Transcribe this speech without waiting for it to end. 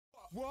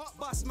What?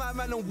 Bust my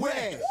man on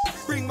where?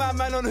 Bring my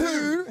man on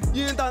who?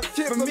 You ain't done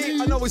shit for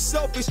me. I know it's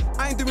selfish,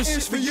 I ain't doing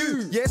shit for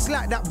you. Yeah, it's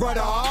like that,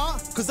 brother.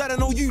 Cause I don't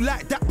know you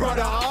like that,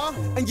 brother.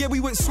 And yeah, we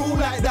went school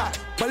like that.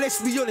 But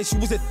let's be honest, you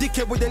was a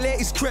dickhead with the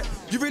latest crap.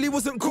 You really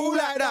wasn't cool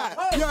like that.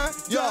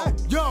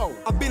 Yo,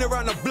 I've been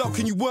around the block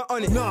and you weren't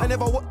on it. I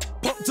never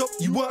popped up,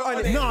 you weren't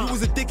on it. You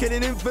was a dickhead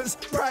in infants,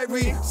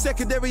 primary,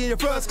 secondary, in your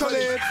first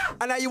college.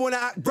 And now you wanna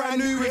act brand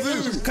new with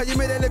who? Cause you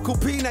made a little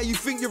P, now you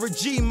think you're a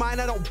G. Mine,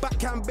 I don't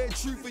backhand bare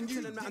truth in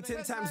you. I'm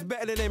 10 times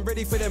better than them,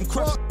 ready for them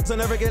crush. On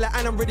a regular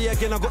and I'm ready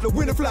again, I got the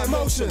winner fly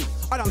motion.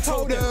 I done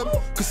told them,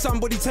 cause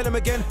somebody tell them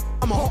again,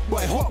 I'm a hot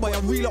boy,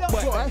 a real up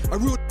boy. A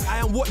real I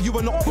am what you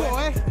are not,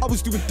 boy. I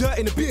was doing dirt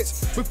in the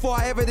bits before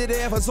I ever did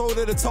the episode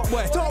of the top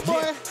boy.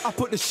 Yeah, I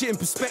put the shit in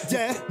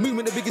perspective.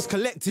 Movement the biggest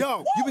collective.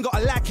 You ain't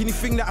gotta like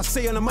anything that I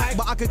say on the mic,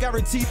 but I can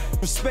guarantee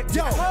respect.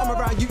 I'm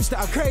around youths that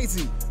are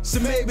crazy,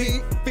 so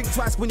maybe think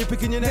twice when you're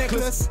picking your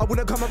necklace. I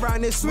wouldn't come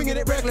around here swinging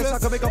it reckless. I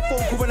can make a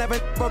phone call when I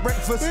have for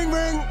breakfast. Ring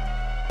ring.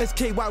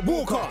 SK White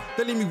Walker,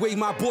 they let me weigh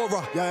my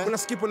bora. When I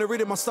skip on the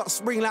rhythm, I start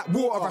spraying like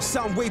water. I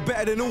sound way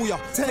better than all ya.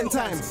 10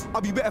 times.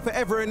 I'll be better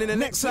forever and in the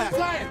next life.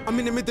 I'm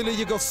in the middle of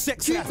your girl's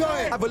sex life.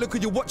 Have a look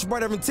at your watch,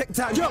 brother, and tech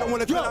time. You don't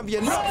wanna come and be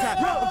a nut time.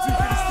 I'm too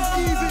good, it's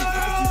too easy.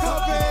 It's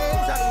too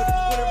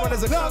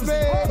brothers are clumsy,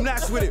 I'm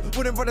nice with it.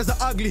 Wooden brothers are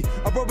ugly.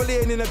 I'm probably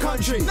ain't in the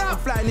country. I'm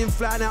flying in,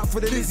 flying out for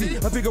the Lizzie.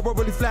 I think I'll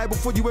probably fly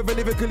before you ever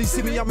lyrically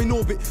see me. I'm in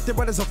orbit. Them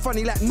brothers are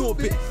funny like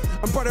Norbit.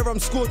 And brother, I'm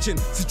scorching.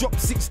 To drop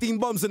 16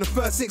 bombs in the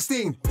first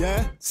 16.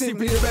 Yeah,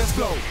 simply the best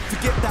flow.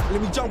 Forget that,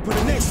 let me jump on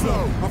the next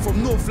flow. I'm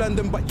from North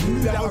London, but you knew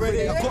that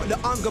already. I got the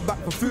hunger back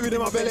for food in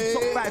my belly.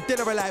 Top 5 dead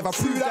or alive, I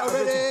proved that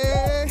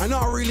already. I know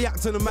I really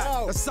act on the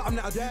map. That's something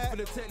that I do for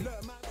the 10.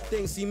 They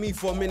ain't seen me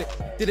for a minute.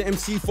 Didn't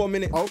MC for a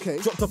minute. Okay.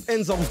 Dropped off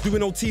ends, I was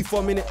doing OT for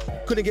a minute.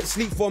 Couldn't get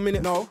sleep for a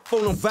minute. No.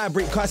 Phone on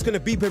vibrate, cause it's gonna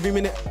beep every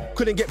minute.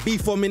 Couldn't get B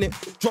for a minute.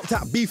 Dropped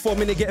out B for a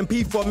minute, getting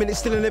P for a minute.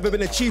 Still ain't never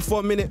been a chief for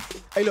a minute.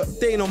 Hey look,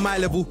 they ain't on my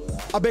level.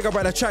 I beg a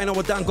brother, try and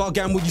know down, got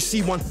gamble, you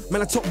see one.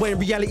 Man, I top boy in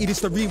reality, this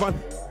the rerun.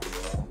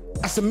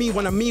 That's a me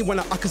one,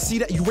 I can see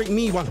that you rate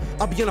me one.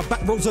 I'll be on the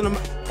back roads on the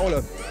hold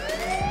on.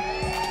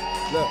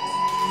 Look,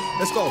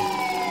 let's go.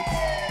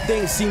 They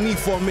ain't seen me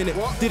for a minute.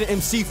 What? Didn't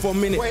MC for a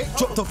minute.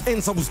 Dropped off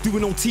ends, I was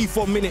doing OT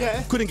for a minute.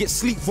 Couldn't get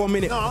sleep for a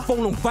minute.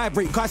 Phone on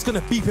vibrate, cause it's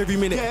gonna beep every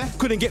minute.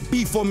 Couldn't get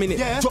B for a minute.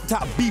 Dropped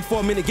out B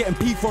for a minute, getting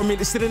P for a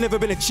minute. Still ain't never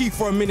been a chief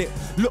for a minute.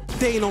 Look,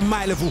 they ain't on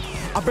my level.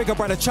 I beg a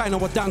brother, China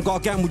or down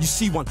Gargan, would you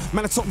see one?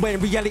 Man, I top way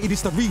in reality,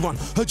 this the rerun.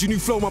 Heard your new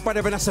flow, my brother,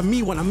 and that's a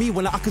me one.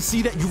 I can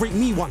see that you rate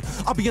me one.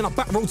 I'll be on the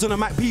back roads on a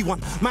Mac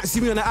P1. Might see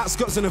me on the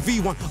outskirts on a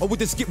V1. Or with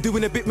the skip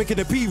doing a bit, making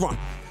a P run.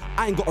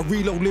 I ain't got a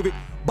reload lyric,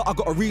 but I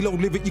got a reload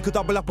lyric. You could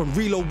double up and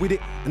reload with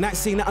it. And that's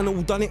saying that I know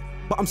who done it,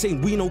 but I'm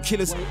saying we know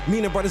killers. Me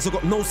and the brothers have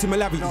got no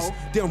similarities.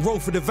 They don't roll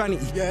for the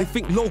vanity. They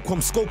think local, I'm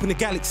scoping the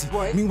galaxy.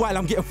 Meanwhile,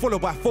 I'm getting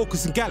followed by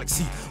Focus and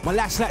Galaxy. My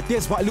life's like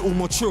this, but a little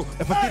more true.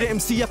 If I did an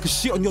MC, I could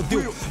shit on your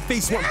deal.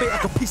 Face one bait, I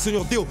could piss on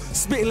your deal.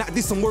 Spitting like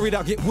this, I'm worried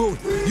I'll get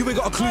willed. You ain't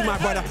got a clue, my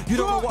brother. You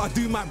don't know what I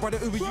do, my brother.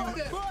 Who are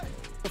you?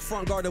 The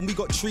front garden, we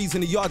got trees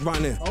in the yard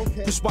round there.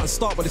 Push button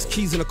start, but there's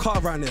keys in the car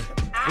round there.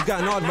 We're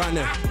going hard round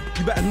there.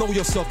 You better know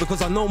yourself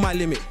because I know my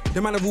limit.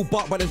 The man are all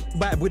bark, but they're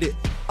bad with it.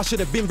 I should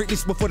have been written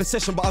this before the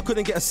session, but I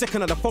couldn't get a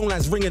second of the phone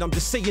lines ringing. I'm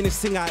just saying this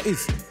thing how it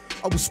is.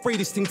 I will spray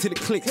this thing till it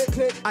clicks.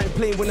 I ain't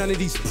playing with none of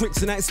these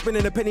pricks, and I ain't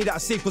spending a penny that I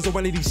save because of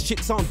one of these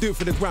chicks. I don't do it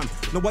for the gram.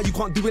 Know why you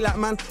can't do it like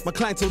man? My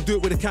clientele do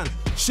it with a can.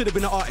 Should have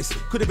been an artist,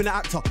 could have been an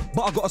actor,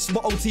 but I got a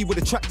spot OT with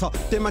a tractor.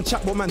 Them man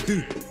chat what man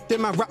do.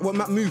 Them man rap what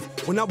man move.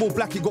 When I wore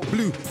black, it got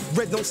blue.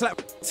 Red don't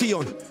slap T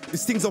on.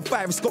 This thing's on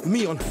fire, it's got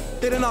me on.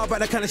 They don't know about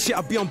that kind of shit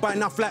I be on by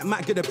enough like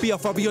Matt get a B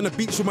off. I'll be on the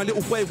beach with my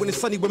little boy when it's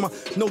sunny with my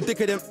no dick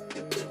of them.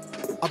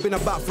 I've been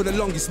about for the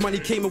longest. Money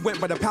came and went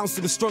by the pounds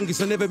to the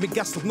strongest. I never been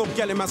gassed off no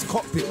gal in man's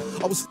cockpit.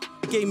 I was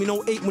game in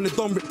 08 when the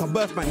Don ripped. I'm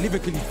birth man,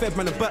 lyrically fed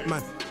man, a birth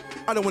man.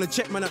 I don't wanna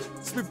check man. Hey,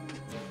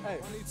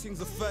 my new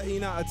things are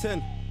 13 out of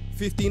 10.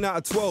 15 out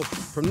of 12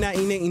 from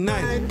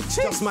 1989.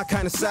 Just my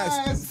kind of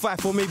size.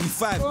 5 or maybe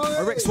 5.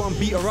 A Rex one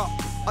beat her up.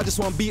 I just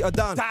want to beat her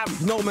down.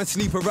 No man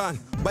sleep around.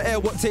 But air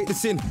what take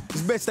this in.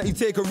 It's best that you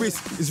take a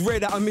risk. It's rare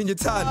that I'm in your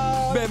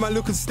town. Bear man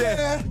look and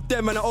stare.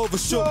 Them man are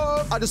overshook.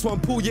 I just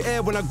want to pull your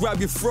air when I grab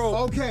your throat.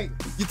 Okay.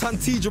 You turn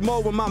T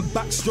Jamal when man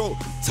backstroke.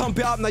 Tump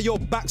it up now your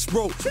back's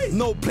broke.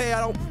 No play,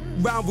 I don't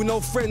round with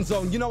no friends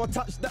on. You know I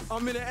touched that,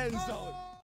 I'm in the end zone.